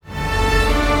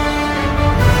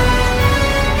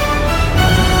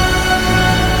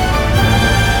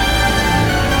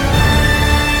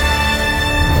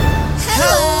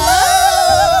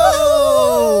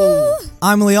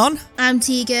I'm Leon. I'm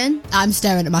Tegan. I'm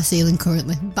staring at my ceiling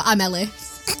currently, but I'm Ellie.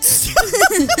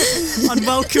 And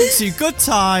welcome to Good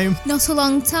Time, Not a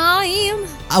Long Time.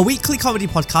 a weekly comedy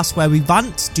podcast where we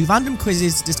rant, do random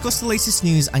quizzes, discuss the latest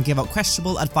news and give out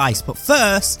questionable advice. But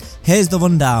first, here's the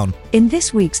rundown. In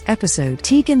this week's episode,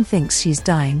 Tegan thinks she's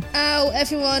dying. Oh,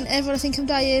 everyone, I think I'm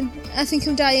dying. I think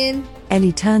I'm dying.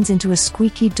 Ellie turns into a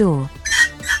squeaky door.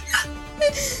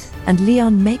 And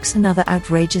Leon makes another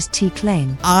outrageous tea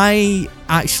claim. I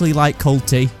actually like cold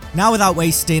tea. Now, without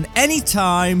wasting any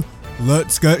time,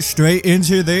 let's get straight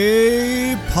into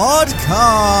the podcast.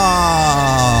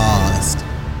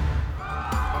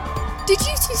 Did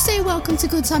you two say welcome to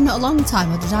Good Time Not a Long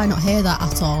Time, or did I not hear that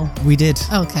at all? We did.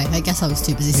 Okay, I guess I was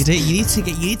too busy. We did. You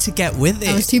need to get with it.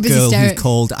 I was too busy girl staring. Who's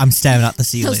cold. I'm staring at the I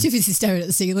ceiling. was too busy staring at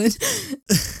the ceiling.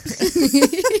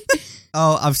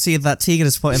 Oh, I've seen that Tegan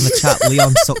has put in the chat,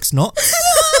 Leon sucks nuts.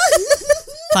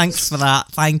 Thanks for that.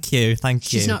 Thank you.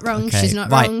 She's not wrong. Okay, She's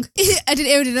not right. wrong. I didn't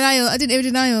even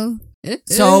denial.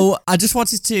 So I just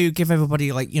wanted to give everybody,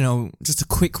 just a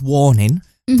quick warning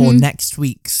for next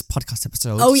week's podcast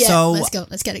episode. Oh yeah, So let's go.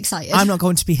 Let's get excited. I'm not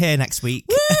going to be here next week.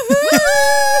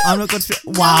 I'm not going to be...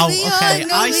 Wow, Leon, okay,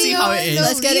 no, I see how it Leon, is.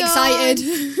 Let's get Leon.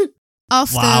 excited.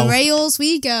 Off Wow. the rails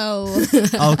we go.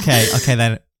 Okay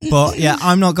then. But yeah,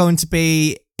 I'm not going to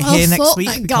be here next fuck, week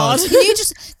thank because...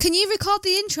 Can you record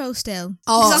the intro still?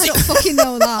 Oh. 'Cause I don't fucking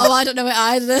know that. Oh, I don't know it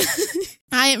either.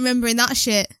 I ain't remembering that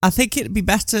shit. I think it'd be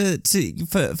better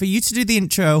for you to do the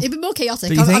intro. It'd be more chaotic.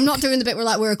 Do you I'm think? not doing the bit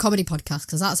where we're a comedy podcast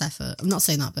because that's effort. I'm not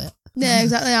saying that bit. Yeah,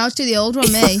 exactly. I'll just do the old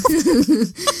one, me.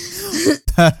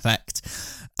 Perfect.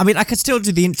 I mean, I could still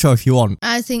do the intro if you want.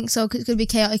 I think so, 'cause it's going to be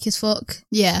chaotic as fuck.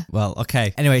 Yeah. Well,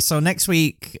 okay. Anyway, so next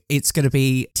week it's going to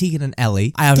be Tegan and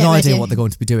Ellie. I have Get no ready. idea what they're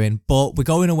going to be doing, but we're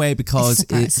going away because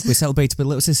It's a surprise. we're celebrating my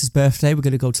little sister's birthday. We're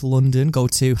going to go to London, go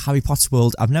to Harry Potter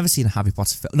World. I've never seen a Harry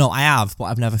Potter film. No, I have, but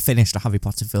I've never finished a Harry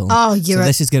Potter film. Oh, so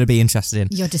this is going to be interesting.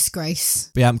 Your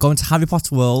disgrace. But yeah, I'm going to Harry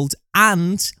Potter World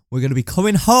and we're going to be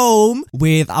coming home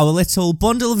with our little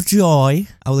bundle of joy,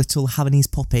 our little Havanese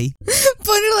puppy.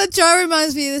 Bundle of joy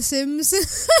reminds me of The Sims.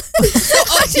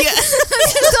 Oh, yeah. I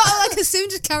just thought like a Sim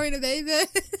just carrying a baby.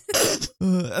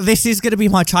 This is going to be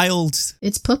my child.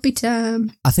 It's puppy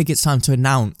time. I think it's time to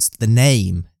announce the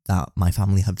name that my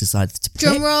family have decided to pick.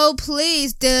 Drum roll,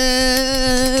 please.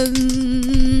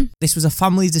 This was a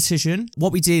family decision.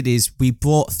 What we did is we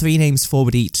brought 3 names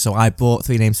forward each. So I brought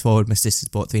 3 names forward, my sisters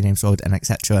brought 3 names forward, and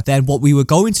etc. Then what we were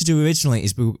going to do originally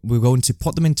is we were going to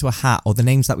put them into a hat, or the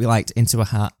names that we liked into a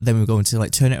hat. Then we were going to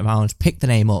turn it around, pick the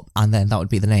name up, and then that would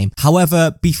be the name.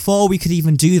 However, before we could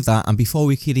even do that, and before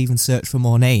we could even search for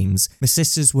more names, my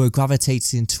sisters were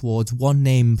gravitating towards one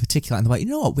name in particular, and they're like, you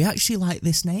know what, we actually like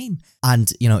this name.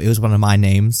 And, it was one of my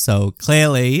names, so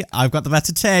clearly I've got the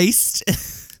better taste.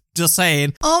 Just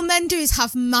saying. All men do is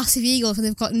have massive egos and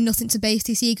they've got nothing to base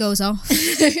these egos off.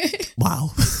 Wow.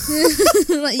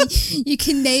 Like you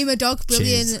can name a dog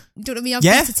brilliant. Cheers. Don't know me have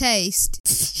Yeah. better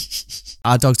taste.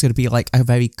 Our dog's going to be like a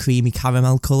very creamy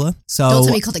caramel colour. So Don't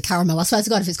tell me you called it caramel. I swear to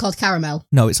God, if it's called caramel.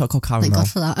 No, it's not called caramel. Thank God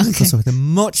for that. It's Okay. something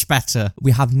much better.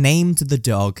 We have named the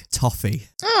dog Toffee.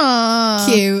 Aww.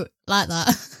 Cute. Like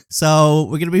that. So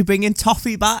we're going to be bringing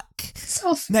Toffee back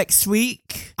next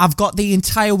week. I've got the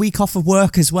entire week off of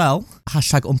work as well. #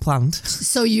 unplanned.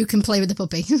 So you can play with the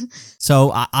puppy.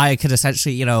 So I could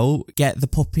essentially, get the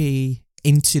puppy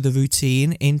into the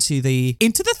routine, into the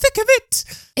thick of it.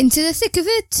 Into the thick of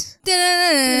it.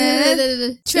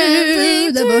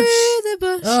 Trampling the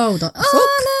bush. Oh, On and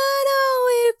on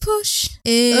we push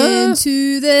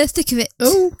into the thick of it.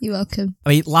 Oh. You're welcome. I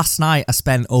mean, last night I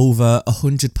spent over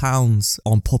 £100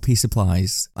 on puppy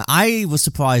supplies. I was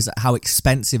surprised at how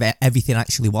expensive everything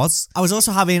actually was. I was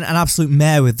also having an absolute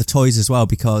mare with the toys as well,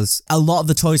 because a lot of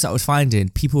the toys that I was finding,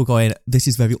 people were going, this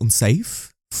is very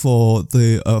unsafe for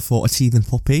a teething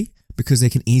puppy, because they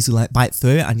can easily bite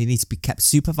through it and you need to be kept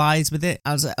supervised with it.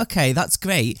 I was like, okay, that's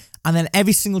great. And then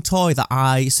every single toy that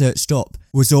I searched up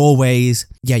was always,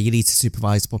 yeah, you need to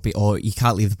supervise the puppy, or you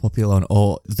can't leave the puppy alone,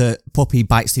 or the puppy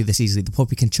bites through this easily, the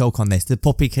puppy can choke on this, the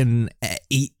puppy can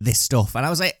eat this stuff. And I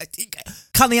was like,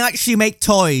 can they actually make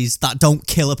toys that don't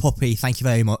kill a puppy? Thank you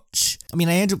very much. I mean,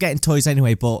 I end up getting toys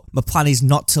anyway, but my plan is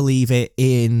not to leave it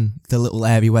in the little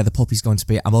area where the puppy's going to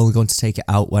be. I'm only going to take it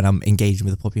out when I'm engaging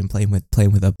with the puppy and playing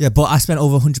with her. Yeah, but I spent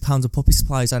over £100 of puppy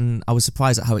supplies, and I was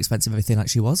surprised at how expensive everything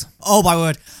actually was. Oh my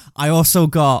word. I also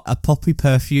got a puppy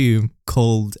perfume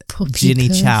called Ginny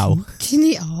Chow,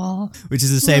 Ginny, oh. which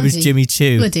is the same as Bloody- Jimmy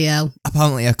Choo. Bloody hell.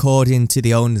 Apparently, according to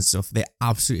the owners and stuff, they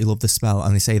absolutely love the smell,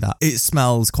 and they say that it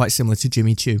smells quite similar to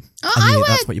Jimmy Choo. Oh, and I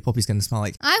that's what your puppy's going to smell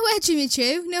like. wear Jimmy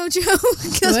Choo, no joke.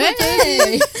 'Cause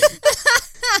Hey.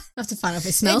 have to find out if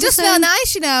it smells. It does the smell same.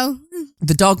 nice, you know.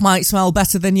 The dog might smell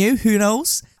better than you, who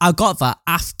knows? I got that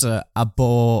after I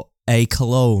bought a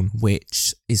cologne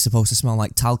which is supposed to smell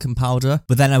like talcum powder,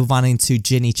 but then I ran into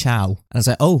Ginny Chow and I was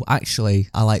like, oh, actually,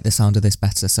 I like the sound of this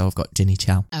better, so I've got Ginny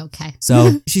Chow. Okay.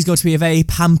 So she's going to be a very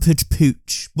pampered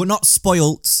pooch, but not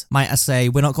spoilt, might I say.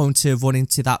 We're not going to run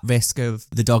into that risk of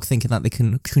the dog thinking that they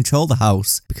can control the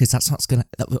house, because that's not going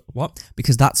to... What?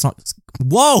 Because that's not...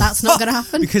 Whoa! That's not going to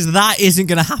happen. Because that isn't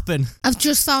going to happen. I've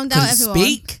just found out, Couldn't everyone.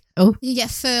 speak. Oh. You get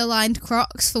fur-lined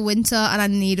Crocs for winter, and I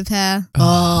need a pair.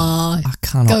 Oh. I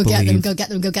cannot Go believe. get them, go get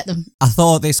them, go get them. I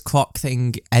thought this croc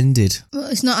thing ended. Well,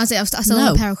 it's not as it. I still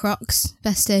have a pair of Crocs,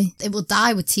 bestie. It will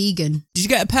die with Tegan. Did you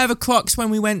get a pair of Crocs when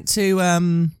we went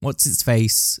to, what's its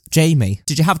face? Jamie.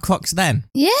 Did you have Crocs then?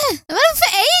 Yeah, I've had them for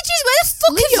ages. Where the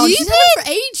fuck Leon, have you she's been? had it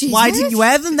for ages. Why didn't you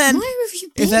wear them then? Where have you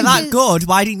been? If they're that good,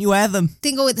 why didn't you wear them?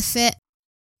 Didn't go with the fit.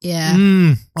 Yeah.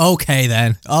 Okay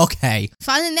then. Okay.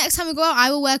 Fine, the next time we go out, I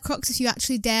will wear Crocs if you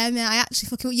actually dare me. I actually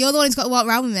fucking... You're the one who's got to walk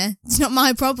around with me. It's not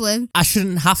my problem. I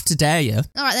shouldn't have to dare you.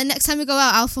 Alright, then next time we go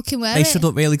out, I'll fucking wear They it. should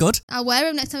look really good. I'll wear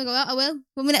them next time we go out, I will.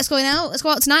 When we're next going out, let's go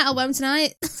out tonight, I'll wear them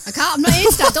tonight. I can't, I'm not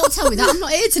here tonight. Don't tell me that. I'm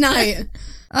not here tonight.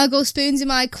 I'll go spoons in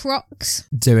my Crocs.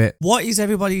 Do it. What is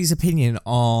everybody's opinion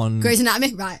on Grey's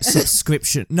Anatomy? Right.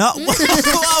 subscription? No. Whoa,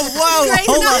 whoa. Grey's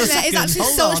Hold on a Anatomy second. is actually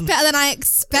Hold so on. much better than I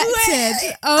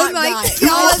expected. Oh my Right.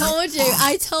 god.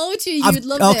 I told you I've- would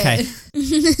love okay.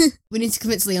 it. We need to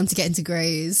convince Leon to get into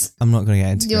Grey's. I'm not going to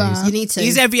get into You Grey's. are. You need to.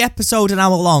 Is every episode an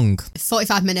hour long?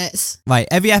 45 minutes. Right,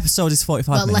 every episode is 45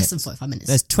 Well, minutes. less than 45 minutes.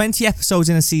 There's 20 episodes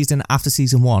in a season after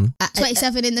season 1.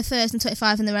 27 in the first and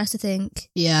 25 in the rest, I think.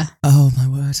 Yeah. Oh my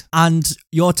word. And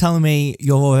you're telling me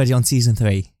you're already on season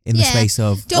 3 in the Yeah. space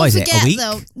of, Don't what is forget it, a week?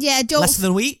 though. Yeah, don't Less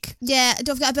than a week? Yeah,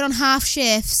 don't forget I've been on half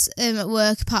shifts at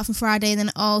work apart from Friday, and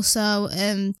then also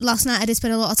last night I did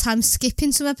spend a lot of time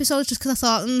skipping some episodes just because I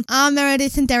thought, are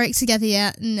Meredith and Derek together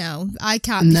yet? No, I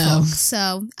can't be No. fucked.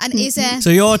 So, and Izzy, So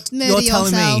you're murder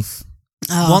telling me, yourself.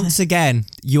 once again,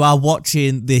 you are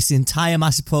watching this entire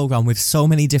massive program with so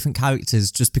many different characters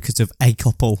just because of a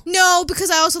couple. No, because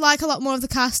I also like a lot more of the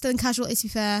cast than Casualty, to be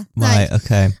fair. Right, Like,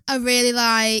 okay. I really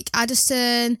like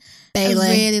Addison. Bailey.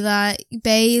 I really like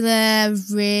Bailey. I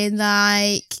really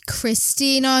like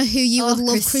Christina, who you would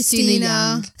love Christina Christina.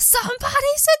 Yang.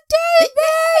 Somebody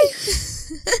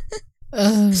seduce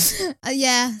me!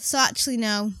 Yeah, so actually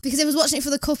no. Because I was watching it for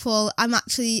the couple, I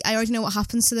already know what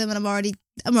happens to them, and I'm already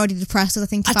depressed as I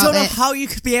think I about don't know it. how you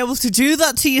could be able to do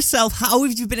that to yourself. How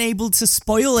have you been able to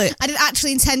spoil it? I didn't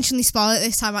actually intentionally spoil it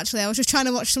this time, actually. I was just trying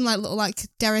to watch some little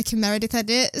Derek and Meredith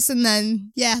edits, and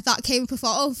then, yeah, that came up and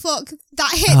thought, oh fuck,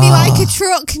 that hit me like a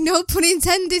truck, no pun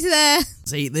intended there.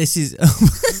 See, this is...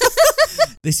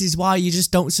 This is why you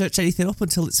just don't search anything up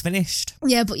until it's finished.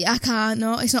 Yeah, but I can't,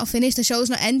 no, it's not finished, the show's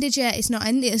not ended yet, it's not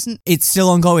ended, isn't... It's still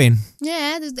ongoing.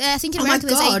 Yeah, I think in Oh my America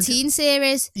there's God. 18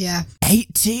 series. Yeah.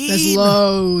 18? There's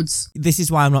loads. This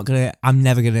is why I'm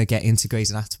never going to get into Grey's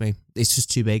Anatomy. It's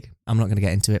just too big. I'm not going to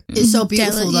get into it. It's so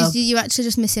beautiful, though. You're actually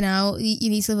just missing out. You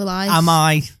need to live a life. Am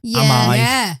I? Yeah. Am I?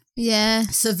 Yeah. Yeah.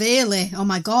 Severely. Oh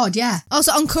my God, yeah.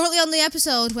 Also, I'm currently on the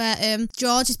episode where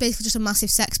George is basically just a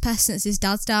massive sex pest since his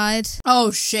dad's died.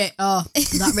 Oh shit. Oh,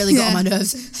 that really got on my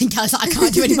nerves. I think I was like, I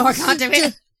can't do it anymore. I can't do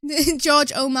it.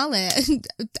 George O'Malley,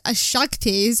 a shag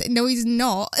tease. No, he's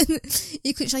not.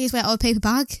 He couldn't shag his way out of a paper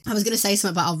bag. I was going to say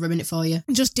something, but I'll ruin it for you.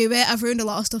 Just do it. I've ruined a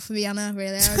lot of stuff for me, Anna,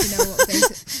 really. I already know what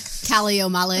face. Callie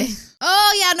O'Malley.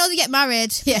 Oh, yeah, I know they get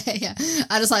married. Yeah.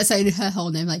 I just like saying her whole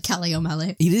name, like Callie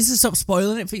O'Malley. You need to stop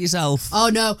spoiling it for yourself.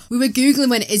 Oh no, we were Googling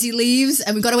when Izzy leaves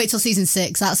and we've got to wait till season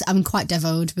 6. I'm quite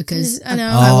devoed because I know.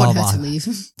 I want Oh, her to my. leave.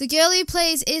 The girl who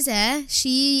plays Izzy,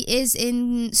 she is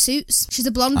in Suits. She's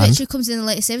a blonde And? bitch who comes in the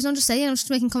latest series. I'm just saying, I was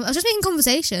just making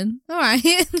conversation. All right.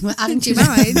 We're adding Do you to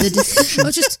mind? the discussion.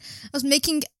 I was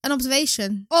making an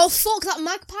observation. Oh, fuck, that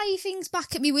magpie thing's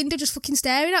back at my window just fucking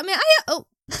staring at me. Oh,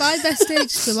 bye, bestie.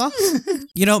 Just flew off.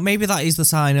 You know, maybe that is the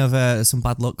sign of some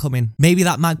bad luck coming. Maybe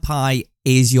that magpie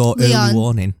is your Leon. early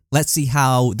warning. Let's see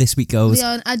how this week goes.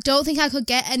 Leon, I don't think I could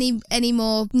get any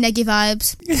more neggy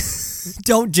vibes.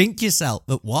 Don't jinx yourself.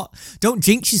 What? Don't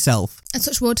jinx yourself. I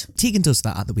touch wood. Tegan does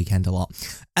that at the weekend a lot.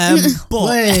 But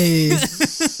Wait.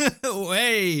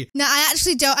 Way. No, I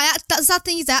actually don't. That's the sad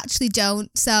thing is I actually don't.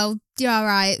 So you're all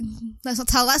right. Let's not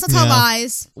tell Yeah.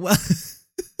 lies. Well,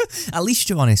 At least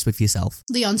you're honest with yourself.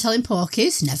 Leon telling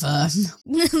porkies? Never.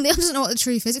 Leon doesn't know what the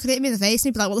truth is. It could hit me in the face and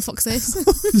he'd be like, what the fuck's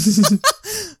this?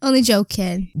 Only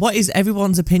joking. What is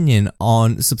everyone's opinion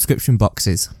on subscription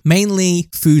boxes? Mainly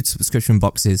food subscription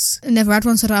boxes. I never had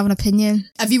one, so I don't have an opinion.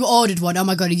 Have you ordered one? Oh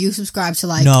my god, are you subscribed to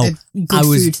like No, a good I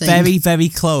was food thing? very, very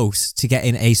close to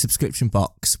getting a subscription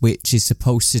box, which is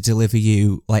supposed to deliver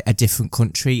you like a different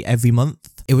country every month.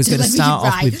 It was going to start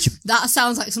off with That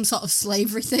sounds like some sort of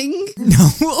slavery thing. No,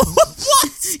 what?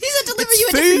 He said deliver It's you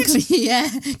a different country. Yeah,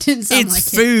 didn't sound like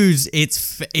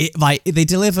It's food. Like they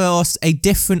deliver us a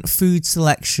different food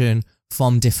selection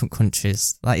from different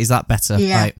countries. Like, is that better?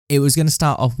 Yeah. Right. It was going to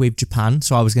start off with Japan,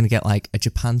 so I was going to get like a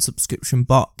Japan subscription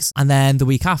box, and then the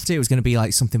week after it was going to be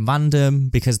like something random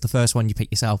because the first one you pick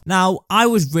yourself. Now, I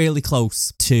was really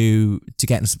close to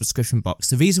getting a subscription box.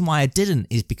 The reason why I didn't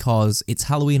is because it's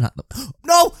Halloween at the...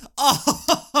 No!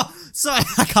 Oh, sorry,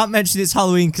 I can't mention it's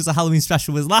Halloween because the Halloween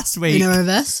special was last week. In a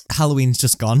reverse. Halloween's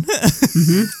just gone.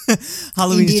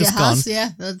 Halloween's Indeed just it gone. has, yeah.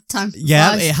 The time Yeah,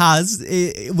 flies. it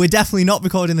has. We're definitely not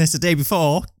recording this a day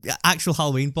before actual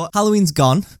Halloween, but Halloween's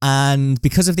gone. And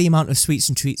because of the amount of sweets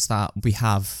and treats that we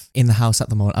have in the house at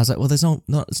the moment, I was like, well, there's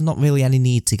not really any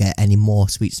need to get any more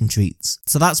sweets and treats.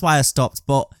 So that's why I stopped.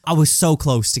 But I was so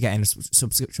close to getting a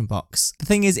subscription box. The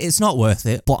thing is, it's not worth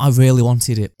it, but I really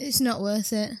wanted it. It's not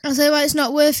worth it. I'll tell you why it's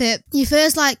not worth it. Your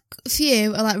first like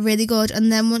few are like really good,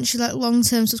 and then once you're like long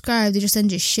term subscribed, they just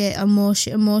send you shit and more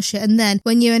shit and more shit. And then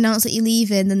when you announce that you're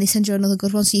leaving, then they send you another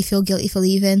good one, so you feel guilty for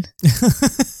leaving.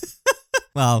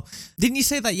 Well, didn't you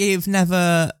say that you've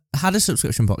never had a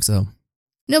subscription box though?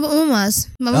 No, but my mum has.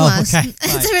 My mum has. Okay. I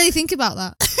had to really think about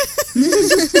that.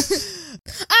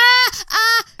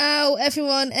 Ow,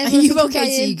 everyone. Are you I think I'm okay,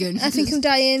 dying. Tegan? I think I'm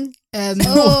dying.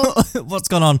 Oh. What's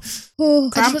gone on? I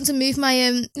just went to move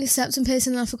my septum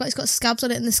piercing and I forgot it's got scabs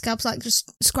on it, and the scabs like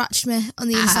just scratched me on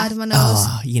the inside of my nose.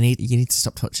 Oh, you need to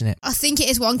stop touching it. I think it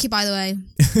is wonky, by the way.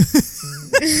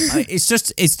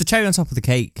 It's the cherry on top of the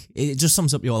cake. It just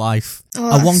sums up your life.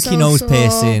 Oh, A wonky so nose sore.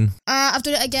 piercing. I've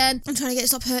done it again. I'm trying to get it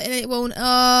to stop hurting and it won't.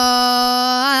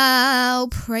 Oh,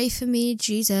 pray for me,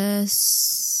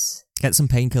 Jesus. Get some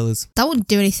painkillers. That wouldn't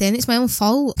do anything. It's my own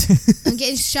fault. I'm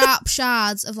getting sharp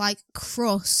shards of like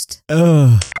crust.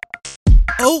 Ugh.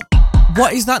 Oh,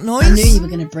 what is that noise? I knew you were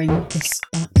going to bring this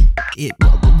back.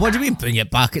 What do you mean bring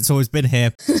it back? It's always been here.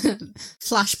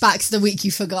 Flashback to the week you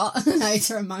forgot. I had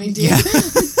to remind you. Yeah.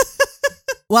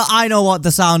 Well, I know what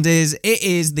the sound is. It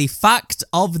is the fact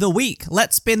of the week.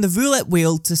 Let's spin the roulette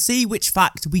wheel to see which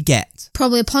fact we get.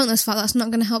 Probably a pointless fact that's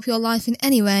not going to help your life in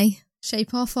any way,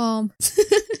 shape or form.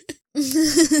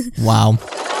 Wow.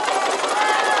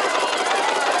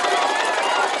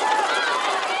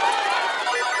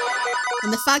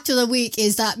 And the fact of the week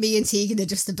is that me and Tegan are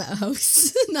just the better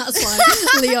hosts. And that's why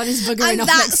Leon is buggering And off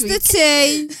that's next week. the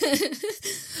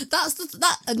tea. That's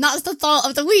the thought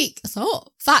of the week.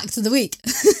 Fact of the week.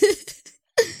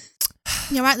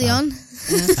 You're right, Leon.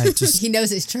 He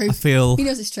knows it's true. I feel He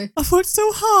knows it's true. I've worked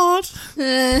so hard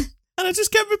Uh, and I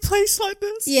just get replaced like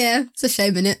this. yeah, it's a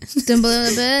shame, innit? Stumble in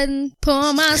the bed and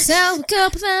pour myself a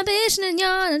cup of ambition and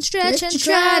yawn and stretch and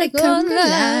try to come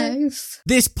alive.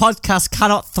 This podcast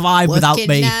cannot thrive without Working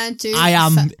me. 9 to I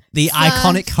am the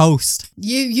iconic host.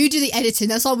 You do the editing.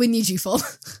 That's all we need you for.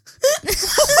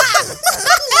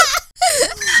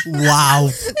 Wow.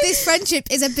 This friendship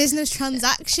is a business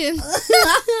transaction.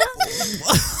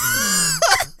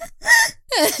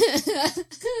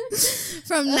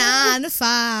 From 9 to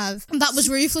 5. That was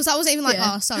ruthless. That wasn't even like,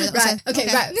 Yeah. oh, sorry. That Right. was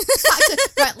Okay. Right.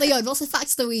 Right, Leon. What's the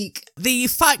fact of the week? The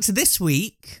fact this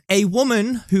week, a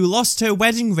woman who lost her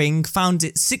wedding ring found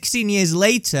it 16 years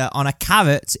later on a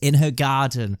carrot in her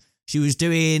garden. She was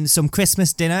doing some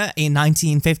Christmas dinner in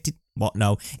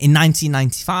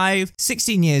 1995.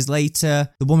 16 years later,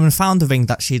 the woman found the ring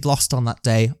that she'd lost on that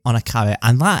day on a carrot.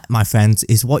 And that, my friends,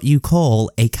 is what you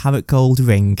call a carrot gold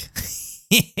ring.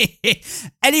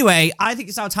 Anyway, I think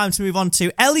it's our time to move on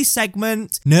to Ellie's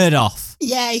segment, Nerd Off.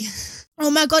 Yay.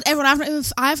 Oh my god, everyone,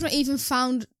 I've not even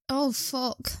found. Oh,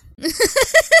 fuck.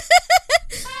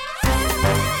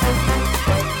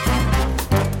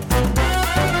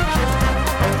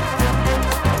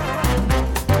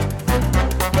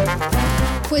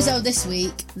 Quizzo this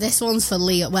week. This one's for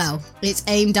Leon. Well, it's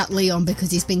aimed at Leon because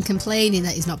he's been complaining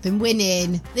that he's not been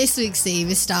winning. This week's theme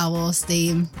is Star Wars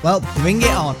theme. Well, bring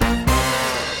it on.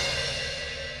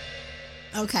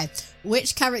 Okay.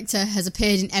 Which character has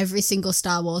appeared in every single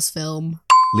Star Wars film?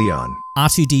 Leon.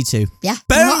 R2-D2. Yeah.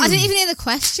 Boom! What? I didn't even hear the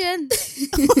question.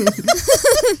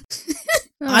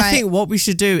 I think what we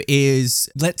should do is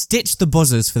let's ditch the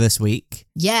buzzers for this week.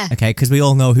 Yeah. Okay, because we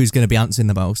all know who's going to be answering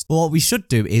the most. But what we should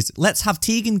do is let's have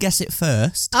Tegan guess it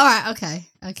first, All right.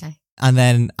 Okay. and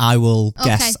then I will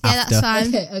guess yeah, after. that's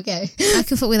fine. Okay. I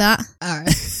can fuck with that. All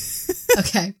right.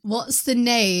 Okay. What's the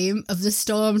name of the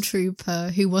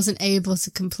stormtrooper who wasn't able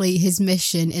to complete his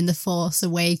mission in The Force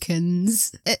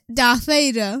Awakens? Darth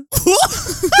Vader.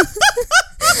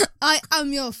 I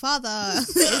am your father.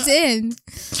 It's in.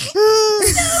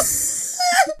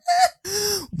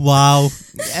 Wow,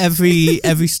 every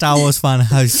Star Wars fan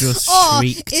has just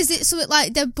shrieked. Is it something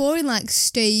like they're boring like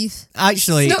Steve?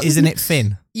 Actually, No. isn't it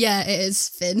Finn? Yeah, it is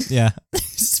Finn. Yeah,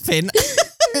 it's Finn.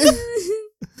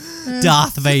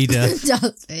 Darth Vader.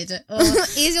 Darth Vader. Oh.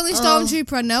 He's the only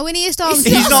stormtrooper I know. Isn't he a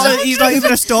stormtrooper? He's not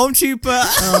even a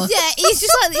stormtrooper. Yeah, he's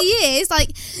just like he is. Like,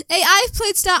 hey, I've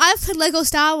played Lego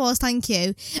Star Wars. Thank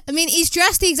you. I mean, he's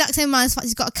dressed the exact same man. In fact,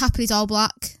 he's got a cap and he's all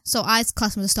black. So I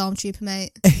class him as a stormtrooper,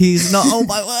 mate. He's not. Oh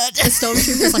my word. A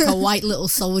stormtrooper's like a white little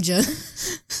soldier.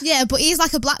 Yeah, but he's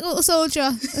like a black little soldier.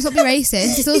 Let's not be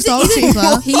racist. He's still a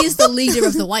stormtrooper. He is the leader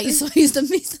of the white, so he's the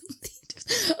leader.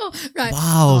 Oh, right.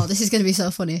 Wow. Oh, this is going to be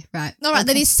so funny. Right. All right,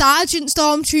 then he's Sergeant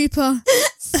Stormtrooper.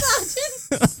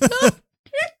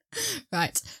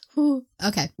 Right. Whew.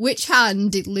 Okay. Which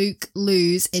hand did Luke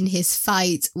lose in his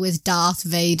fight with Darth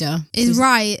Vader? Is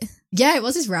right. Yeah, it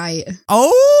was his right.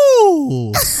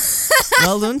 Oh.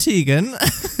 Well done, Tegan.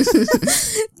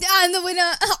 And the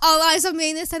winner, all eyes on me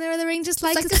in the centre of the ring, just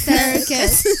like a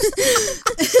circus.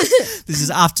 This is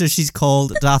after she's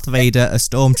called Darth Vader a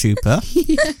stormtrooper.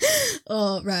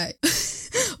 Oh, right.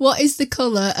 What is the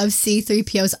colour of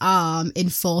C-3PO's arm in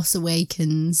Force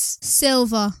Awakens?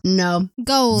 Silver. No.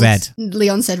 Gold. Red.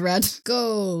 Leon said red.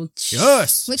 Gold.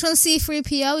 Yes. Which one's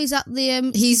C-3PO? Is that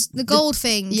the He's the gold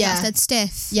thing? yeah. That said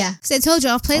stiff. Yeah. So I told you,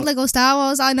 I've played Lego Star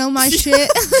Wars. I know my shit.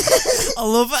 I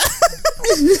love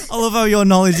it. I love how your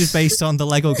knowledge is based on the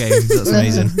Lego games. That's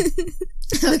amazing.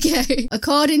 Okay.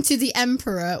 According to the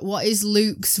Emperor, what is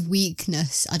Luke's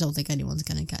weakness? I don't think anyone's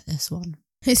going to get this one.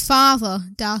 His father,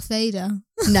 Darth Vader.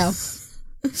 No.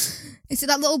 Is it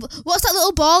that little? What's that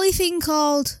little bally thing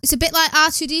called? It's a bit like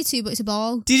R2D2, but it's a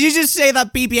ball. Did you just say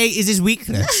that BB-8 is his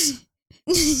weakness?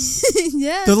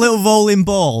 Yeah. The little rolling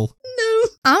ball. No.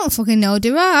 I don't fucking know,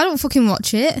 do I? I don't fucking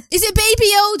watch it. Is it Baby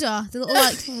Yoda? The little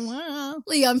like. Wow.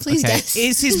 Leon, please Okay. guess.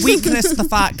 Is his weakness the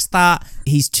fact that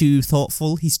he's too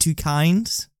thoughtful? He's too kind?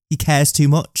 He cares too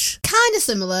much? Kind of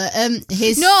similar.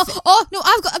 His No, oh no!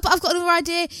 I've got another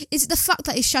idea. Is it the fact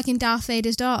that he's shagging Darth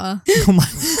Vader's daughter? Oh my.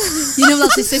 You know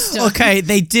that's his sister. Okay,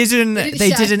 they didn't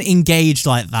engage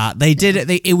like that. They did it.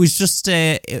 It was just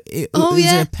it was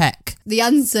yeah. a peck. The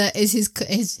answer is his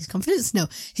confidence. No,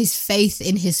 his faith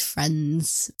in his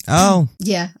friends. Oh.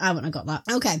 Yeah, I wouldn't have got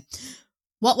that. Okay.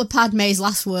 What were Padme's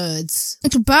last words?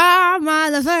 Bye, my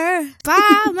lover.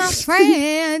 Bye, my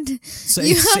friend. So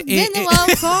You have been the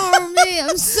one for me.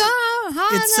 I'm so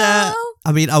high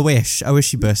I mean, I wish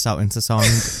she burst out into song.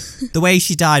 The way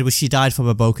she died from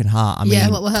a broken heart. I mean, Yeah,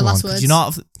 what were her come last on, words?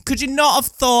 Could you not have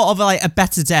thought of like a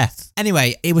better death?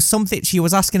 Anyway, it was something she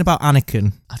was asking about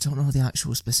Anakin. I don't know the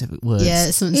actual specific words. Yeah,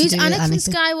 it's something Who's to do with Anakin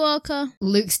Anakin. Skywalker?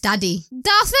 Luke's daddy.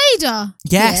 Darth Vader.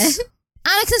 Yes.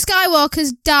 Anakin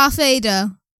Skywalker's Darth Vader.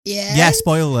 Yeah. Yeah,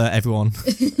 spoiler alert, everyone.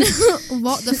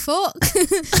 What the fuck?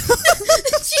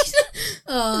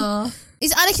 Oh.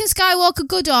 Is Anakin Skywalker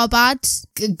good or bad?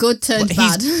 Good turned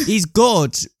bad. He's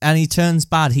good and he turns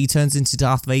bad. He turns into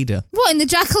Darth Vader. What in the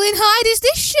Jacqueline Hyde is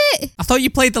this shit? I thought you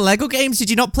played the Lego games. Did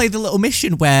you not play the little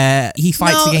mission where he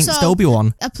fights No, against so-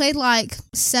 Obi-Wan? I played like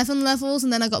 7 levels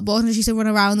and then I got bored and I used to run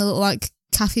around the little like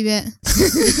cafe bit.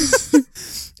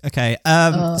 Okay,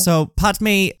 so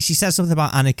Padme, she says something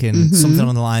about Anakin, Mm-hmm. something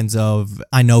on the lines of,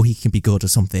 I know he can be good or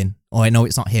something, or I know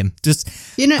it's not him. Just,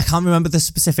 You know, I can't remember the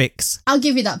specifics. I'll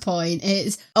give you that point.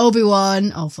 It's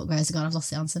Obi-Wan. Oh, fuck, where's it gone? I've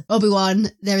lost the answer. Obi-Wan,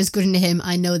 there is good in him.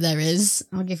 I know there is.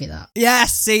 I'll give you that.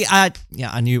 Yes, see, I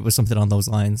knew it was something on those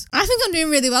lines. I think I'm doing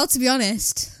really well, to be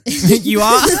honest. You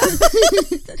are?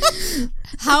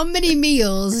 How many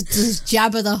meals does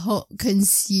Jabba the Hutt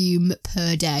consume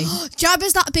per day?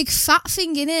 Jabba's that big fat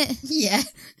thing, innit? Yeah.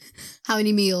 How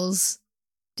many meals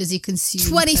does he consume? per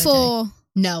 24. day?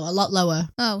 No, a lot lower.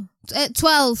 Oh,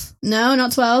 12. No,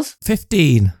 not 12.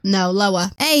 15. No,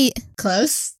 lower. 8.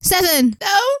 Close. 7.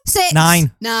 No. 6.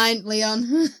 9. 9,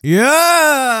 Leon.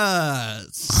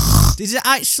 Yes! Did it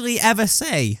actually ever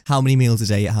say how many meals a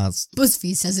day it has?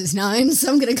 BuzzFeed says it's 9,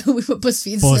 so I'm going to go with what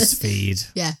BuzzFeed says.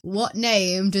 BuzzFeed. Yeah. What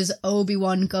name does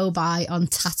Obi-Wan go by on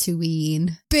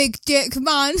Tatooine? Big dick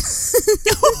man.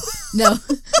 No.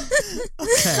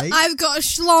 Okay. I've got a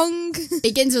schlong.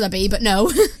 Begins with a B, but no.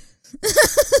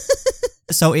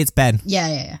 So it's Ben.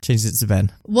 Yeah. Changed it to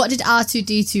Ben. What did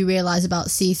R2-D2 realise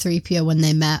about C-3PO when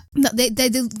they met? That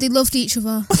they loved each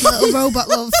other. Little robot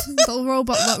love. Little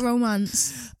robot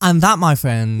romance. And that, my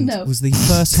friend, was the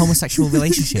first homosexual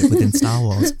relationship within Star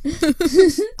Wars.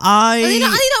 Are they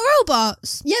not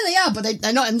robots? Yeah, they are, but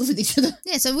they're not in love with each other.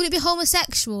 Yeah, so would it be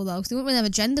homosexual though? Because they wouldn't really have a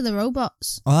gender, the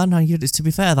robots. Oh no, to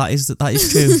be fair, that is true.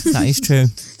 That is true.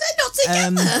 They're not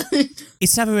together.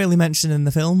 It's never really mentioned in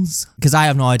the films because I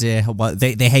have no idea what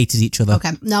they hated each other.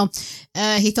 Okay, no.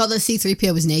 He thought that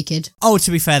C-3PO was naked. Oh,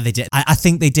 to be fair, they did. I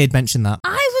think they did mention that.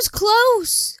 I was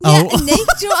close. Oh. Yeah, naked.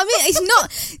 Do you know what I mean?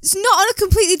 It's not on a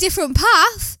completely different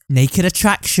path. Naked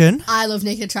attraction. I love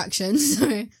naked attractions.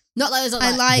 Sorry. Not like there's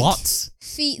I like what?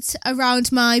 feet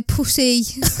around my pussy.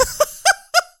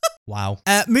 Wow.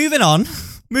 Moving on.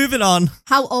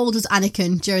 How old was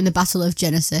Anakin during the Battle of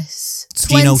Genesis?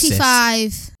 Genosis.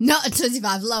 25. Not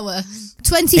 25, lower.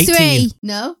 23. 18.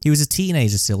 No? He was a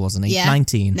teenager still, wasn't he? Yeah.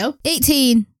 19. No?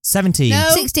 18. 17. No.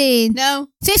 16. No?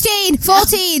 15.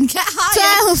 14. Get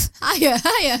higher. 12. Higher.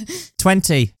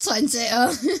 20. 20.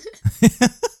 Oh.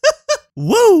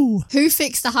 Woo! Who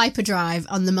fixed the hyperdrive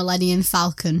on the Millennium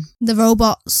Falcon? The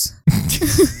robots.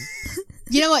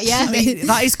 You know what? Yeah. I mean,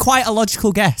 that is quite a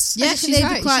logical guess. Yeah, I think she's they'd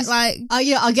be right. quite She's- like, Oh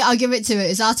yeah, I'll give it to it.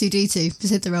 It's R2-D2.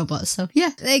 Just hit the robots. So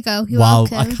yeah, there you go. You're Wow,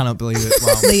 welcome. I cannot believe it.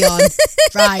 Wow. Leon.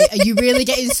 Right? Are you really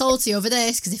getting salty over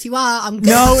this? Because if you are, I'm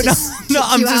gonna No, have to no, kick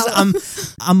I'm you just,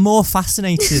 out. I'm more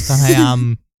fascinated than I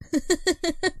am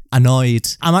annoyed.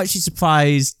 I'm actually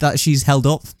surprised that she's held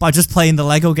up by just playing the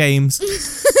Lego games.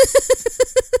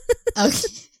 Okay.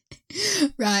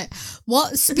 Right.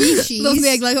 What species? Love the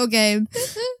egg Lego game.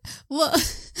 What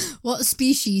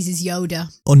species is Yoda?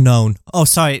 Unknown. Oh,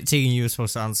 sorry, Tegan, you were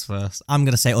supposed to answer first. I'm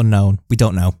going to say unknown. We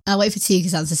don't know. I'll wait for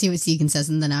Tegan's answer, see what Tegan says,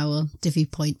 and then I will divvy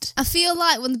point. I feel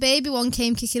like when the baby one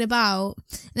came kicking about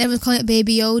and everyone's calling it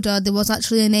Baby Yoda, there was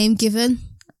actually a name given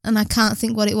and I can't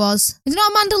think what it was. Is it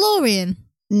not a Mandalorian?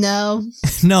 No.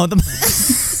 No, the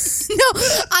No,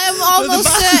 I am almost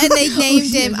certain they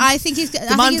named him. I think he's... the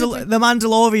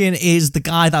Mandalorian is the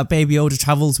guy that Baby Yoda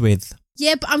travels with.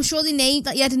 Yeah, but I'm sure they named...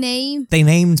 Like, he had a name. They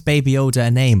named Baby Yoda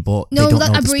a name, but No, they don't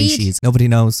like know a the breed. species. Nobody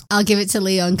knows. I'll give it to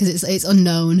Leon because it's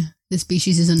unknown. The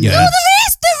species is unknown. Yeah. No,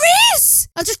 there is!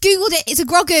 I just googled it. It's a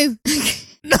Grogu.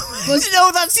 No,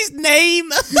 that's his name.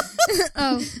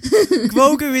 Oh.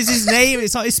 Grogu is his name.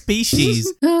 It's not his species.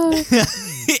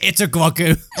 It's a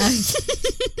Grogu.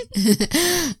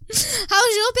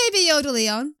 How's your Baby Yoda,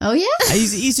 Leon? Oh yeah.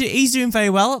 He's doing very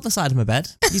well at the side of my bed.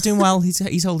 He's doing well.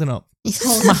 He's holding up. He's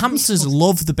holding My hamsters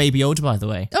love the Baby Yoda, by the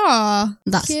way. Aw,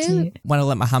 That's cute. cute. When I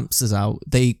let my hamsters out,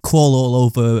 they crawl all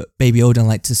over Baby Yoda and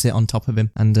like to sit on top of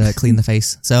him and clean the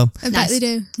face. So I bet Nice. they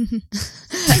do.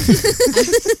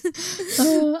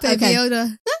 Baby Okay.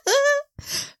 Yoda.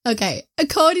 Okay.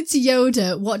 According to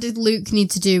Yoda, what did Luke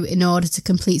need to do in order to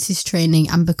complete his training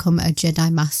and become a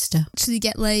Jedi Master? Actually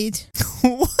get laid.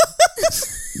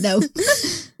 No.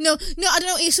 No, I don't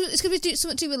know. It's going to be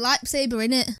something to do with lightsaber,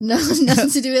 innit? No, nothing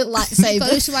to do with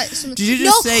lightsaber. Like something. did you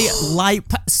just say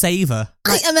lightsaber?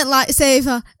 I meant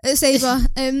lightsaber. Saber.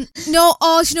 No,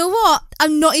 do you know what?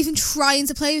 I'm not even trying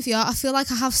to play with you. I feel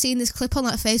like I have seen this clip on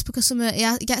like Facebook or something.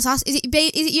 Yeah, he gets asked, is it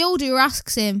Yoda who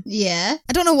asks him? Yeah.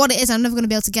 I don't know what it is. I'm never going to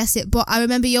be able to guess it. But I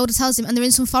remember Yoda tells him, and they're in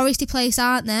some foresty place,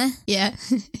 aren't they? Yeah.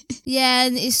 Yeah,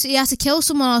 and he has to kill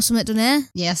someone or something, doesn't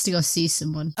he? He has to go see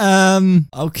someone.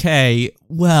 Okay.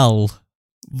 Well,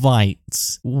 right.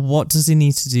 What does he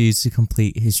need to do to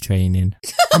complete his training?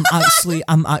 I'm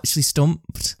actually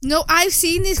stumped. No, I've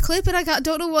seen this clip and I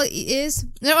don't know what it is.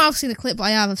 No, I've seen the clip, but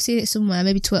I've seen it somewhere,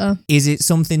 maybe Twitter. Is it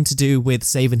something to do with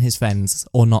saving his friends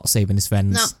or not saving his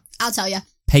friends? No, I'll tell you.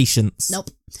 Patience. Nope.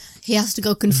 He has to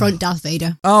go confront Darth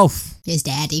Vader, Oh, his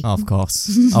daddy. of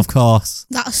course. Of course.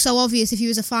 That's so obvious if you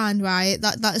was a fan, right?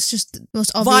 That's just the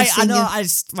most obvious Right, I thing. know.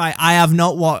 I have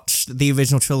not watched the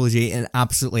original trilogy in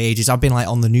absolutely ages. I've been like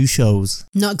on the new shows.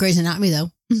 Not Grey's Anatomy though.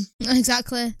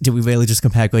 Exactly. Did we really just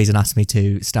compare Grey's Anatomy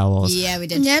to Star Wars? Yeah, we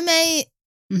did. Yeah, mate.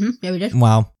 Yeah, we did.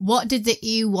 Wow. What did the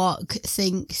Ewok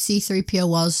think C-3PO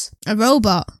was? A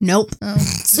robot. Nope.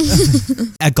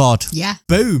 A god. Yeah.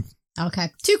 Boom.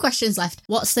 Okay. 2 questions left.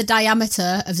 What's the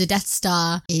diameter of the Death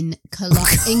Star in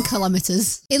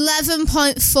kilometers?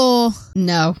 11.4.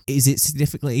 No. Is it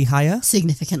significantly higher?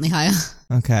 Significantly higher.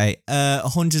 Okay.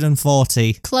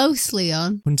 140. Close,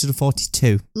 Leon.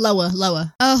 142. Lower.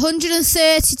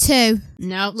 132.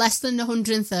 No, less than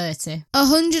 130.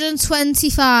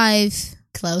 125.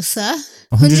 Closer.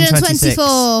 126.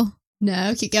 124.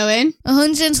 No, keep going.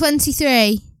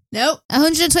 123. No.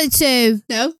 122.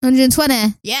 No. 120.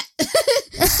 Yeah.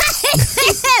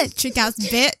 Trick ass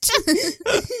bitch.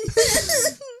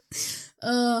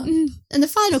 And the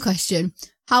final question.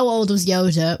 How old was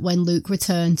Yoda when Luke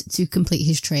returned to complete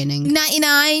his training?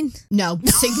 99. No,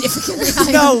 significantly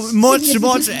higher. No, much. To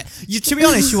be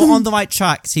honest, you were on the right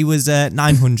tracks. He was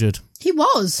 900. He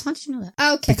was. How did you know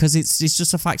that? Okay. Because it's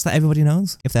just a fact that everybody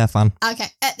knows if they're a fan. Okay.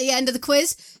 At the end of the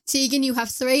quiz, Tegan, you have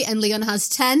 3 and Leon has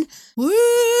 10. Woo!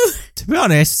 To be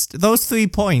honest, those 3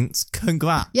 points,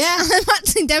 congrats. Yeah. I'm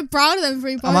actually dead proud of them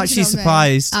 3 points. I'm actually you know what I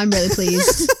mean? surprised. I'm really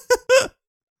pleased.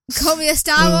 Call me a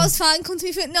Star Wars fan, come to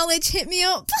me for knowledge, hit me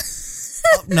up.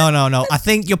 No. I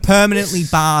think you're permanently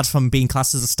barred from being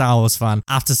classed as a Star Wars fan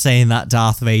after saying that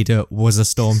Darth Vader was a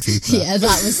stormtrooper. Yeah,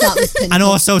 that was pinnacle. And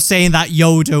also saying that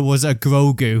Yoda was a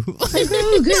Grogu.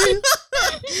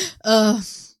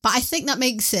 But I think that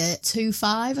makes it 2-5,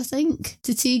 I think,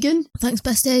 to Tegan. Thanks,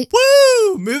 bestie.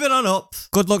 Woo! Moving on up.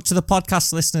 Good luck to the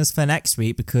podcast listeners for next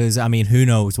week because, I mean, who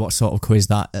knows what sort of quiz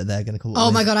that they're going to come up with.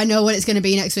 Oh my God, I know what it's going to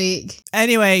be next week.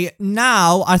 Anyway,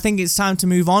 now I think it's time to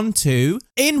move on to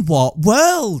In What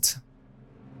World?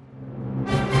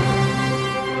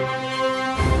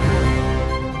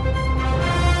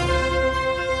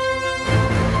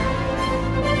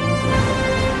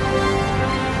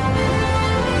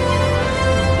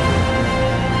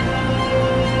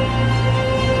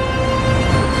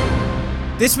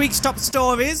 This week's top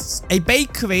stories: a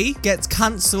bakery gets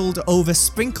cancelled over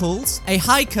sprinkles, a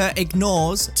hiker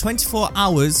ignores 24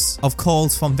 hours of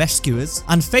calls from rescuers,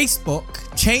 and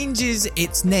Facebook changes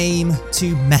its name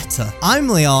to Meta. I'm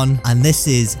Leon, and this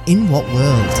is In What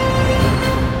World?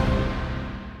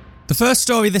 The first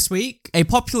story this week, a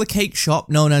popular cake shop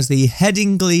known as the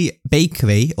Headingley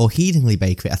Bakery, or Headingley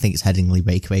Bakery, I think it's Headingley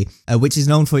Bakery, which is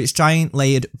known for its giant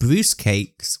layered Bruce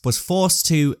cakes, was forced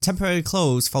to temporarily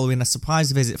close following a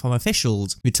surprise visit from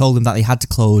officials who told them that they had to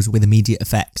close with immediate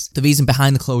effect. The reason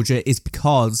behind the closure is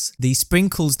because the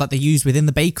sprinkles that they used within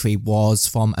the bakery was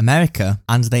from America,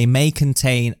 and they may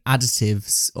contain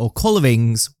additives or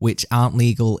colourings which aren't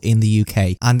legal in the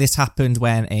UK. And this happened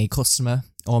when a customer,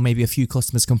 or maybe a few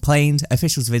customers, complained.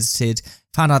 Officials visited,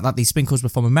 found out that these sprinkles were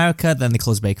from America, then they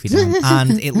closed the bakery down.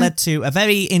 And it led to a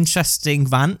very interesting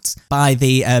rant by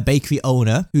the bakery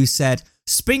owner who said,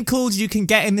 "Sprinkles you can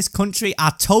get in this country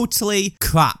are totally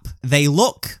crap. They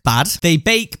look bad. They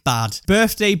bake bad.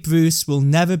 Birthday Bruce will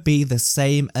never be the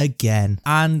same again."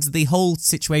 And the whole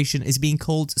situation is being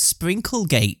called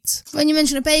Sprinklegate. When you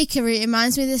mention a bakery, it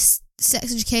reminds me of this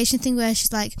sex education thing where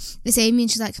she's like, this Amy,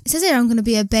 and she's like, it says here I'm going to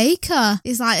be a baker.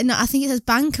 It's like, no, I think it says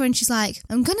banker, and she's like,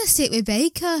 I'm going to stick with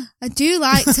baker. I do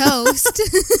like toast.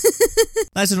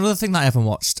 There's another thing that I haven't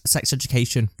watched, Sex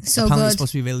Education. So Apparently good. It's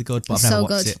supposed to be really good, but It's I've never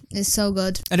so watched good. it. It's so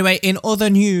good. Anyway, in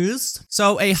other news,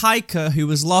 so a hiker who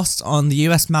was lost on the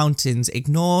US mountains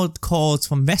ignored calls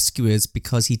from rescuers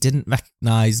because he didn't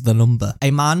recognise the number.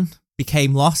 A man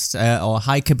became lost, or a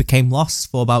hiker became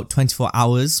lost for about 24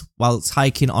 hours whilst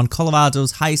hiking on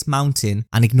Colorado's highest mountain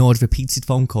and ignored repeated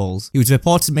phone calls. He was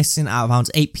reported missing at around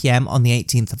 8 p.m. on the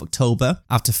 18th of October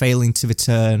after failing to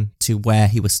return to where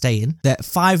he was staying. The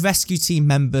 5 rescue team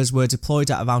members were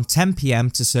deployed at around 10 p.m.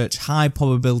 to search high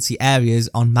probability areas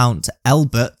on Mount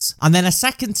Elbert, and then a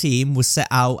second team was set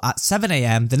out at 7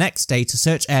 a.m. the next day to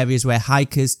search areas where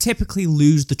hikers typically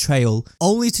lose the trail,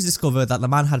 only to discover that the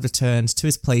man had returned to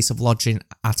his place of lodging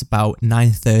at about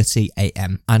 9:30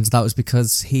 a.m. And that was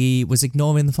because he was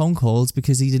ignoring the phone calls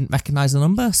because he didn't recognise the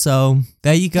number. So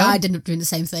there you go. I ended up doing the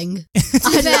same thing.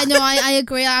 I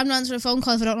agree. I'm not answering a phone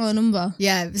call if I don't know the number.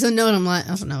 Yeah, so no, I'm like,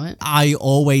 I don't know it. I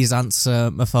always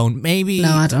answer my phone. Maybe.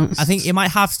 No, I don't. I think it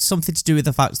might have something to do with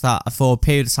the fact that for a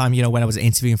period of time, you know, when I was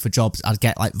interviewing for jobs, I'd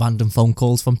get like random phone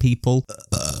calls from people.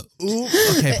 Ooh,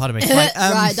 okay, pardon me. Right,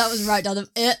 right, that was right down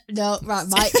the... no, right,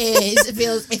 my ears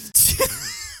feels...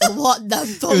 What the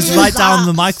fuck? It was right down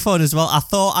the microphone as well. I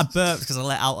thought I burped because I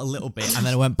let out a little bit and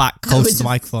then I went back close to the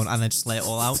microphone and then just let it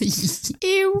all out.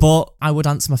 Ew. But I would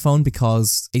answer my phone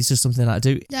because it's just something that I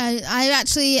do. I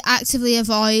actually actively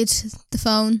avoid the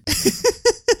phone.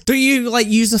 Do you like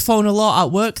use the phone a lot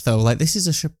at work though? Like this is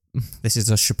a surprise. This is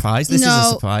a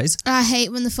surprise. I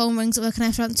hate when the phone rings at work and I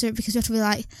have to answer it because you have to be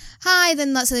like, hi,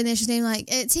 then that's the nation's name, like,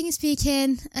 Tegan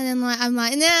speaking, and then like I'm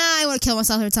like, nah, I want to kill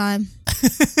myself every time.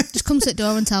 Just come to the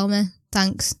door and tell me.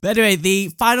 Thanks. But anyway, the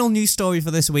final news story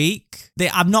for this week.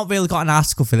 I've not really got an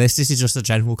article for this. This is just a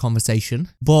general conversation.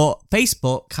 But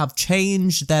Facebook have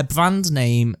changed their brand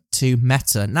name to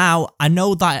Meta. Now, I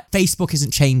know that Facebook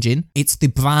isn't changing. It's the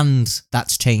brand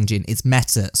that's changing. It's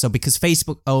Meta. So because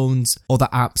Facebook owns other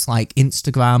apps like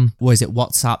Instagram, or is it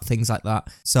WhatsApp, things like that.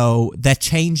 So they're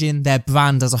changing their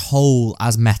brand as a whole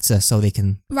as Meta so they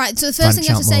can Right, so the first thing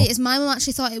you have to branch out say more. is my mum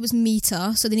actually thought it was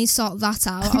Meta, so they need to sort that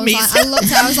out. I was Meta. like, I looked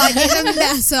at it, I was like, it's a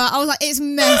Meta. I was like, it's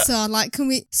Meta. Like, can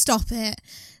we stop it?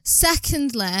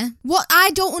 Secondly, what I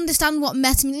don't understand what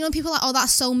meta means. You know, people are like, oh,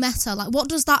 that's so meta. Like, what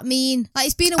does that mean? Like,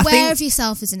 it's being aware of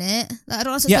yourself, isn't it? Like, I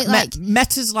don't know. Yeah,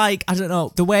 Meta's like, I don't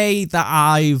know, the way that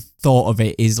I've thought of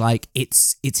it is like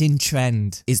it's in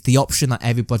trend. It's the option that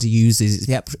everybody uses.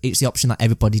 It's the option that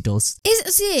everybody does.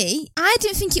 I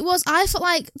didn't think it was. I thought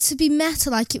like to be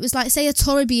meta, like it was like say a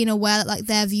Tory being aware that like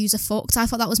their views are fucked. I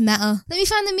thought that was meta. Let me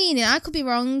find the meaning. I could be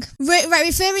wrong. Right,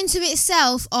 referring to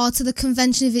itself or to the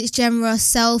convention of its genre,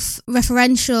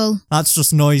 self-referential. That's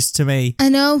just noise to me. I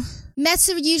know.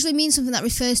 Meta usually means something that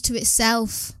refers to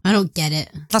itself. I don't get it.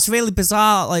 That's really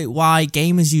bizarre, like why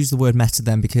gamers use the word meta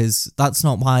then, because that's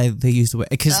not why they use the word.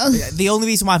 Because the only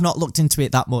reason why I've not looked into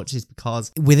it that much is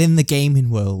because within the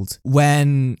gaming world,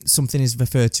 when something is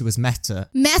referred to as meta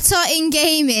in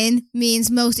gaming means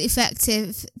most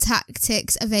effective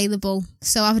tactics available.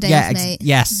 So have a day off, mate.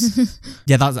 Yes.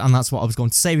 Yeah, that's what I was going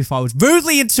to say before I was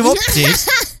rudely interrupted.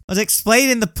 I was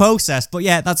explaining the process, but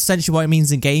yeah, that's essentially what it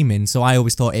means in gaming. So I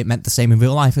always thought it meant the same in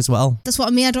real life as well. That's what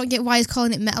I mean. I don't get why he's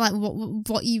calling it meta. Like,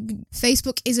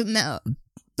 Facebook isn't meta.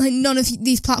 Like, none of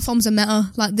these platforms are meta.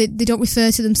 Like, they don't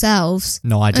refer to themselves.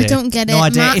 No idea. I don't get it. No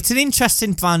idea. Matt- It's an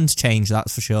interesting brand change,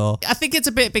 that's for sure. I think it's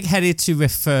a bit big-headed to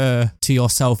refer to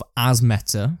yourself as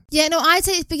Meta. Yeah, no, I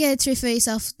take it's big-headed to refer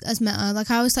yourself as meta. Like,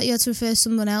 I always thought you had to refer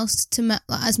someone else to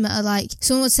as meta. Like,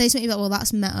 someone would say something like, well,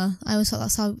 that's meta. I always thought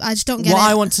that's how... I just don't get it. What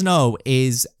I want to know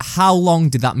is how long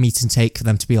did that meeting take for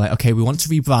them to be like, okay, we want to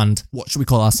rebrand. What should we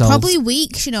call ourselves? Probably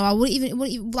weeks, you know. I wouldn't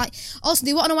even like... Also,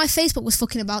 they want to know why Facebook was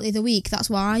fucking about the other week. That's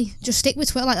why. Just stick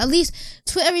with Twitter. Like, at least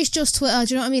Twitter is just Twitter.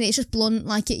 Do you know what I mean? It's just blunt.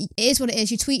 Like, it is what it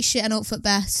is. You tweet shit and hope for the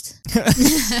best.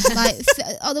 Like,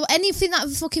 although anything that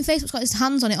fucking Facebook's got its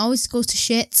hands on, it always goes to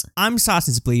shit. I'm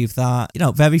starting to believe that,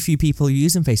 very few people are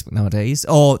using Facebook nowadays,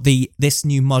 or this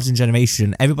new modern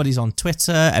generation. Everybody's on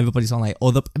Twitter, everybody's on like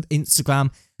other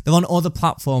Instagram. They're on other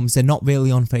platforms. They're not really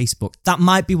on Facebook. That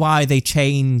might be why they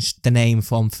changed the name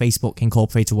from Facebook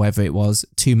Incorporated, whatever it was,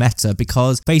 to Meta,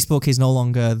 because Facebook is no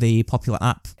longer the popular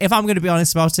app. If I'm going to be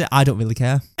honest about it, I don't really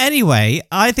care. Anyway,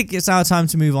 I think it's our time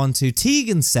to move on to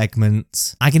Tegan's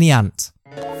segment, Agony Aunt.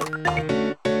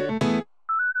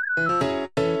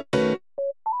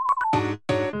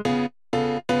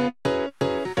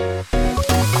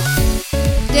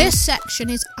 This section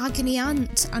is Agony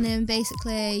Aunt, and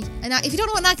basically, if you don't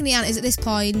know what an Agony Aunt is at this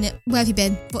point, where have you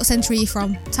been? What century are you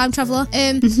from? Time traveller?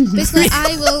 Basically,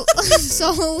 I will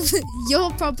solve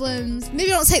your problems.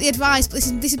 Maybe I don't take the advice, but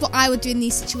this is what I would do in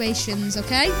these situations,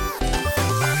 okay?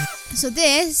 So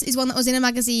this is one that was in a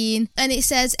magazine, and it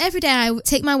says, every day I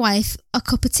take my wife a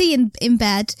cup of tea in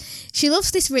bed. She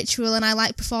loves this ritual and I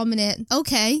like performing it.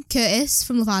 Okay, Curtis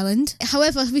from Love Island.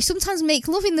 However, we sometimes make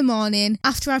love in the morning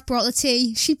after I've brought the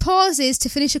tea. She pauses to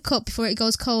finish a cup before it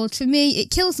goes cold. For me,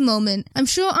 it kills the moment. I'm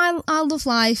sure our love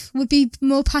life would be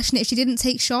more passionate if she didn't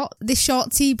take this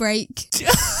short tea break.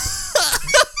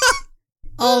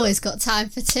 Always got time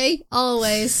for tea.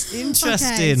 Always.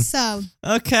 Interesting.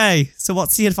 Okay, so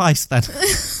what's the advice then?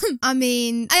 I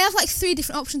mean, I have like 3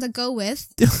 different options I'd go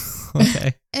with.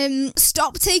 Okay.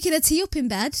 Stop taking a tea up in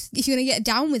bed if you're going to get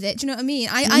down with it. Do you know what I mean?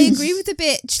 I agree with the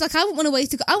bitch. Like, I wouldn't want to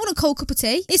waste I want a cold cup of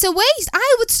tea. It's a waste.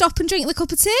 I would stop and drink the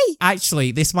cup of tea.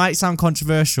 Actually, this might sound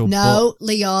controversial, No, but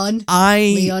Leon.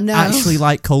 I no. actually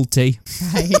like cold tea.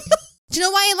 Right. Do you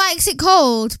know why he likes it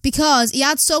cold? Because he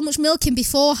had so much milk in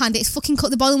beforehand, it's fucking cut.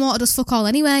 The boiling water does fuck all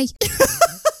anyway.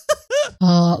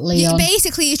 Oh, Leon.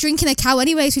 Basically, he's drinking a cow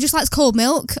anyway, so he just likes cold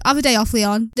milk. Have a day off,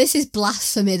 Leon. This is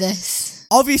blasphemy, this.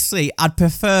 Obviously, I'd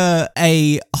prefer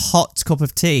a hot cup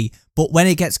of tea, but when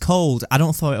it gets cold, I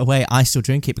don't throw it away. I still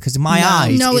drink it because in my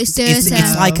eyes, it's dirty.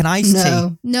 It's like an iced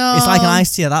tea. No. It's like an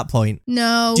iced tea at that point.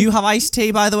 No. Do you have iced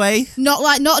tea, by the way? Not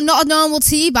a normal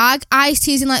tea bag. Iced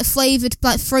tea is in like flavoured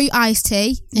like fruit iced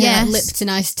tea. Yeah, Yes. Lipton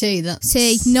iced tea. That's...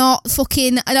 Tea, not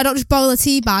fucking. And I don't just boil a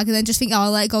tea bag and then just think, oh,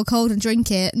 I'll let it go cold and drink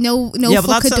it. No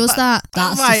fucker does that.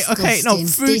 That's right, okay, no, disgusting.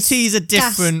 fruit teas are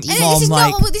different And from this is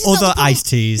like not- this is not the other problem. iced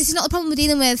teas. This is not the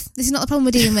problem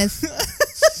we're dealing with.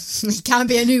 It can't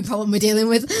be a new problem we're dealing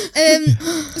with.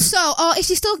 If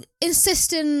she's still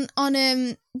insisting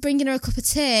on bringing her a cup of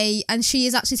tea and she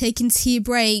is actually taking tea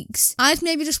breaks, I'd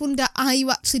maybe just wonder, are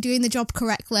you actually doing the job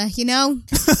correctly, you know?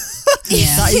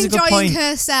 Yeah. That is a good enjoying point.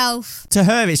 herself. To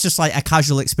her, it's just like a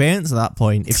casual experience at that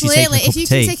point. If she's Clearly, taking a cup if you of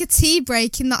tea. can take a tea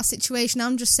break in that situation,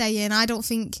 I'm just saying, I don't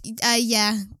think, I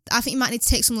think you might need to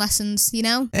take some lessons, you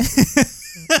know?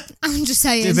 I'm just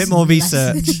saying. Do a bit more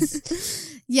research.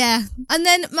 Yeah. And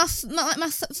then my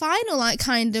final like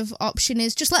kind of option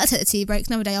is just let her take the tea breaks,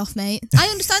 have a day off, mate. I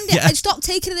understand it. Yeah. Stop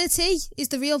taking her the tea is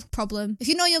the real problem. If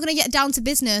you know you're going to get down to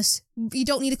business, you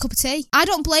don't need a cup of tea. I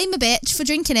don't blame a bitch for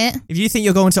drinking it. If you think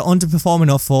you're going to underperform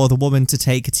enough for the woman to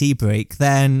take a tea break,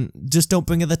 then just don't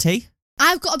bring her the tea.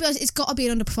 I've got to be honest, it's got to be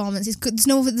an underperformance. It's good. There's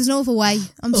no other way.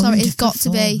 I'm sorry, it's got to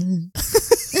be.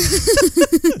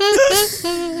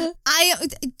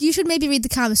 You should maybe read the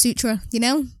Kama Sutra, you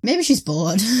know? Maybe she's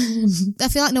bored. I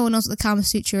feel like no one knows what the Kama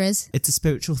Sutra is. It's a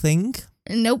spiritual thing.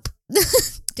 Nope.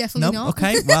 Definitely Nope. not.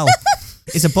 Okay, well,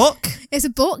 it's a book. It's a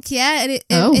book, yeah.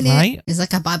 And Right. It's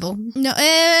like a Bible. No,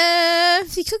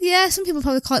 you could, yeah, some people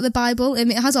probably call it the Bible.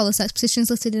 It has all the sex positions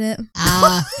listed in it.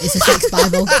 It's a sex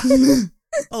Bible.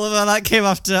 I love how that came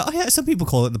after. Oh yeah, some people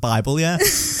call it the Bible. Yeah,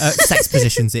 sex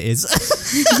positions. It is.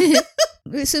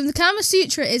 So the Kama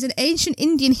Sutra is an ancient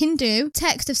Indian Hindu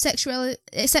text of sexuality,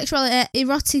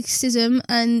 eroticism,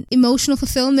 and emotional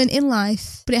fulfillment in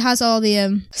life. But it has all the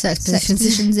Sex sex positions.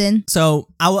 positions in. So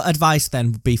our advice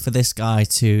then would be for this guy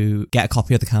to get a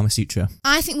copy of the Kama Sutra.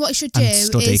 I think what he should do And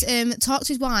study. is talk to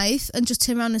his wife and just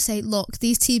turn around and say, look,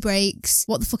 these tea breaks,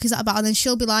 what the fuck is that about? And then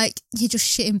she'll be like, you just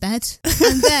shit in bed.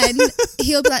 And then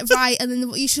he'll be like, right. And then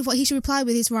what he should reply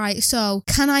with is, right, so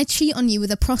can I cheat on you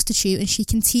with a prostitute and she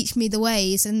can teach me the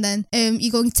ways? And then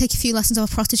you go and take a few lessons of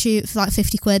a prostitute for like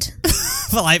 50 quid.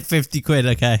 For like 50 quid,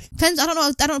 okay. Depends, I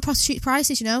don't know prostitute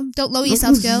prices, you know? Don't lower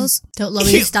yourselves, girls. Don't lower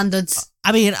your standards.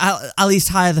 I mean, at least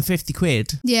higher than 50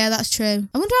 quid. Yeah, that's true.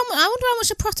 I wonder how much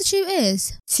a prostitute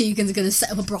is. Tegan's going to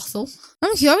set up a brothel.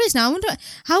 I'm curious now. I wonder,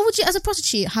 how would you, as a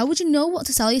prostitute, how would you know what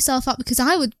to sell yourself at? Because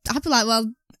I'd be like,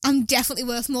 well, I'm definitely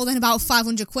worth more than about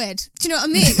 500 quid. Do you know what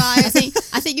I mean? Like,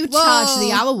 I think you would Whoa. charge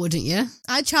the hour, wouldn't you?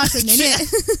 I'd charge the minute.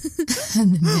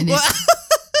 The minute.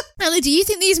 Ellie, do you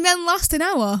think these men last an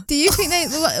hour? Do you think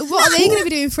what are they going to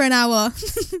be doing for an hour?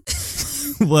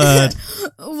 Word.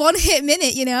 One hit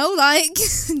minute, you know, like,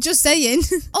 just saying.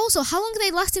 Also, how long are they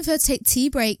lasting for her to take tea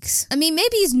breaks? I mean,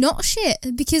 maybe he's not shit,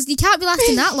 because you can't be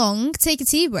lasting that long to take a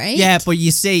tea break. Yeah, but you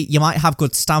see, you might have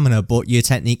good stamina, but your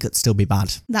technique could still be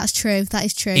bad. That's true, that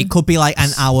is true. It could be like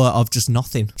an hour of just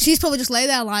nothing. She's probably just lay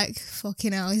there like,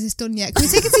 fucking hell, is this done yet? Can we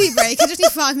take a tea break? I just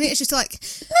need 5 minutes just to like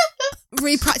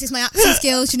re-practice my acting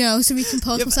skills, you know, so we can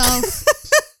pose myself.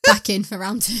 Back in for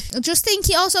round 2. Just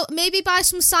thinking also maybe buy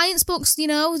some science books, you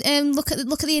know, look at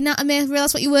the anatomy,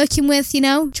 realise what you're working with, you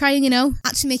know, try and, you know,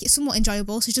 actually make it somewhat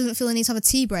enjoyable so she doesn't feel the need to have a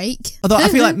tea break. Although I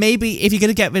feel like maybe if you're going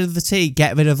to get rid of the tea,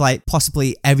 get rid of like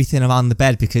possibly everything around the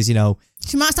bed, because, you know,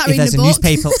 She might start if reading there's a a book.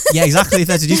 newspaper, yeah, exactly. If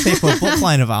there's a newspaper or book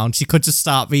lying around, she could just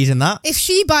start reading that. If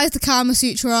she buys the Kama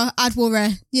Sutra, I'd worry,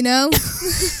 you know?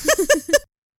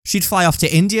 She'd fly off to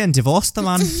India and divorce the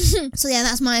man. So yeah,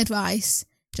 that's my advice.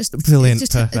 Just Brilliant,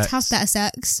 just perfect. have better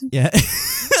sex. Yeah.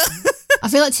 I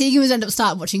feel like Tegan was end up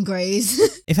starting watching Greys.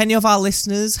 If any of our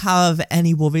listeners have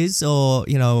any worries or,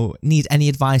 you know, need any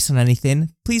advice on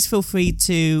anything, please feel free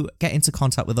to get into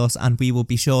contact with us and we will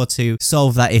be sure to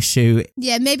solve that issue.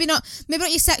 Yeah, maybe not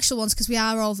your sexual ones because we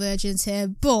are all virgins here,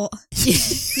 but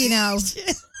you know.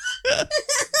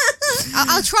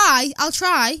 I'll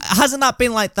try. Hasn't that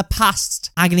been like the past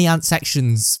agony aunt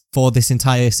sections for this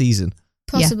entire season?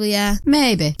 Possibly, yeah.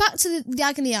 Maybe. Back to the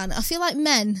agony aunt, I feel like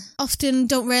men often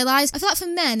don't realise. I feel like for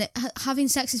men, having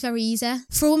sex is very easy.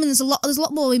 For a woman, there's a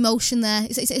lot more emotion there.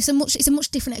 It's a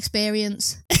much different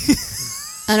experience.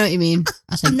 I know what you mean.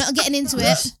 I'm not getting into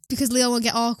it because Leo will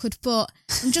get awkward, but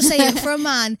I'm just saying for a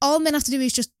man, all men have to do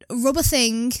is just rub a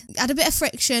thing, add a bit of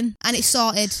friction, and it's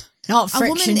sorted. Not A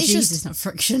woman friction, is Jesus, just- not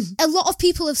friction. A lot of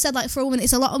people have said like for a woman,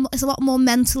 it's a lot more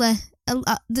mentally.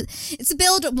 It's a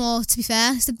build up more. To be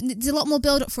fair, there's a lot more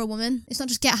build up for a woman. It's not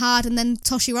just get hard and then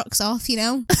toss your rocks off. You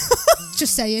know,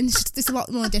 just saying. It's a lot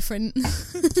more different.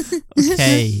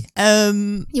 Okay.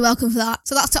 You're welcome for that.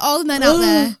 So that's to all the men out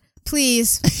there.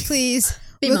 Please.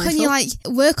 Be work on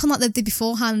mindful. work on like the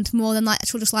beforehand more than like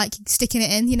actual just like sticking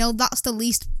it in. You know, that's the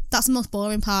least That's the most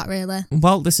boring part, really.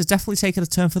 Well, this has definitely taken a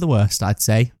turn for the worst, I'd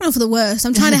say. Not for the worst.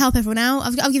 I'm trying to help everyone out.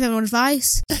 I'll give everyone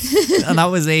advice. And that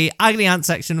was the Agony Aunt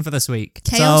section for this week.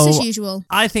 Chaos So, as usual.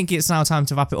 I think it's now time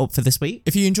to wrap it up for this week.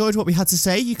 If you enjoyed what we had to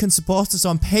say, you can support us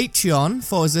on Patreon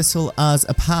for as little as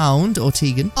 £1, or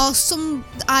Tegan. Or some,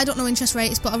 I don't know interest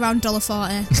rates, but around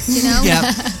 $1.40, you know?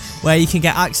 Yeah. Where you can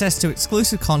get access to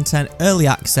exclusive content, early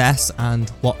access, and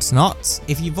what's not.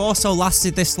 If you've also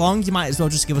lasted this long, you might as well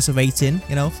just give us a rating,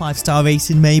 5-star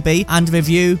rating maybe, and a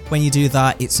review. When you do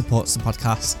that, it supports the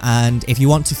podcast. And if you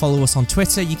want to follow us on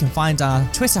Twitter, you can find our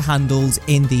Twitter handles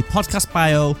in the podcast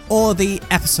bio or the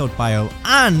episode bio.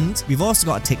 And we've also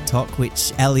got a TikTok,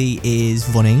 which Ellie is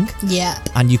running. Yeah.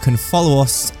 And you can follow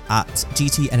us at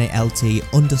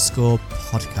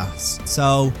GTNALT_podcast.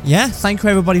 So, yeah, thank you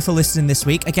everybody for listening this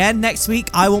week. Again, next week,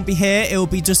 I won't be here. It will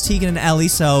be just Tegan and Ellie,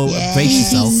 so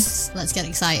brace yourself. Let's get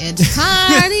excited.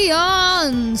 Party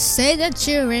on, say that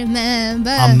you remember.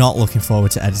 I'm not looking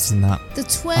forward to editing that. The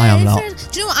 23rd. I am not.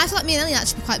 Do you know what? I feel like me and Ellie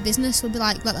actually be quite business. We'll be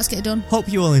like, let's get it done. Hope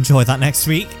you will enjoy that next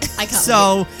week. I can't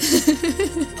So,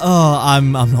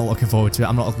 I'm not looking forward to it.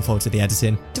 I'm not looking forward to the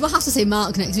editing. Do I have to say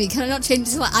Mark next week? Can I not change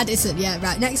it to like Addison? Yeah,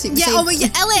 right. Next week. Yeah, Ellie,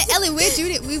 we're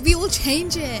doing it. We will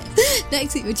change it.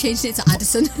 Next week we're changing it to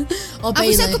Addison or Have Bailey.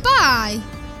 we said goodbye?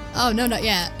 Oh no, not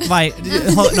yet. Right,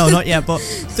 no, not yet. But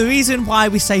the reason why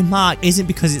we say Mark isn't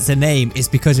because it's a name. It's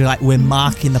because we're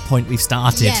marking the point we've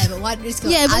started. Yeah, but why don't we just go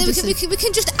Addison? But we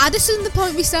can just Addison the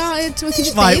point we started. We can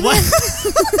just Right, what?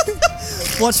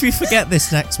 Watch me forget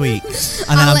this next week, and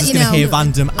then I'll I'm let just you going to know. hear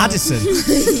random Addison.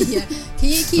 Yeah. Can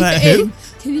you keep Right, it who? in?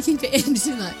 Can you keep it in? Just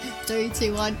like 3,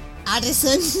 2, 1.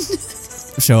 Addison.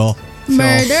 Sure.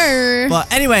 Murder.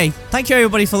 But anyway, thank you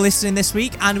everybody for listening this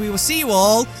week, and we will see you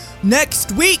all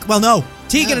next week. Well, no,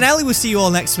 Tegan and Ellie will see you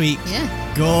all next week. Yeah.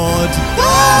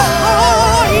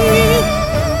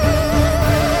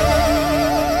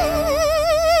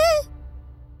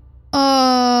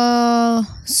 Oh,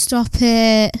 stop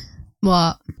it.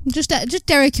 What? Just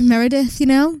Derek and Meredith,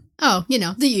 Oh,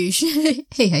 the usual.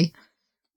 Hey.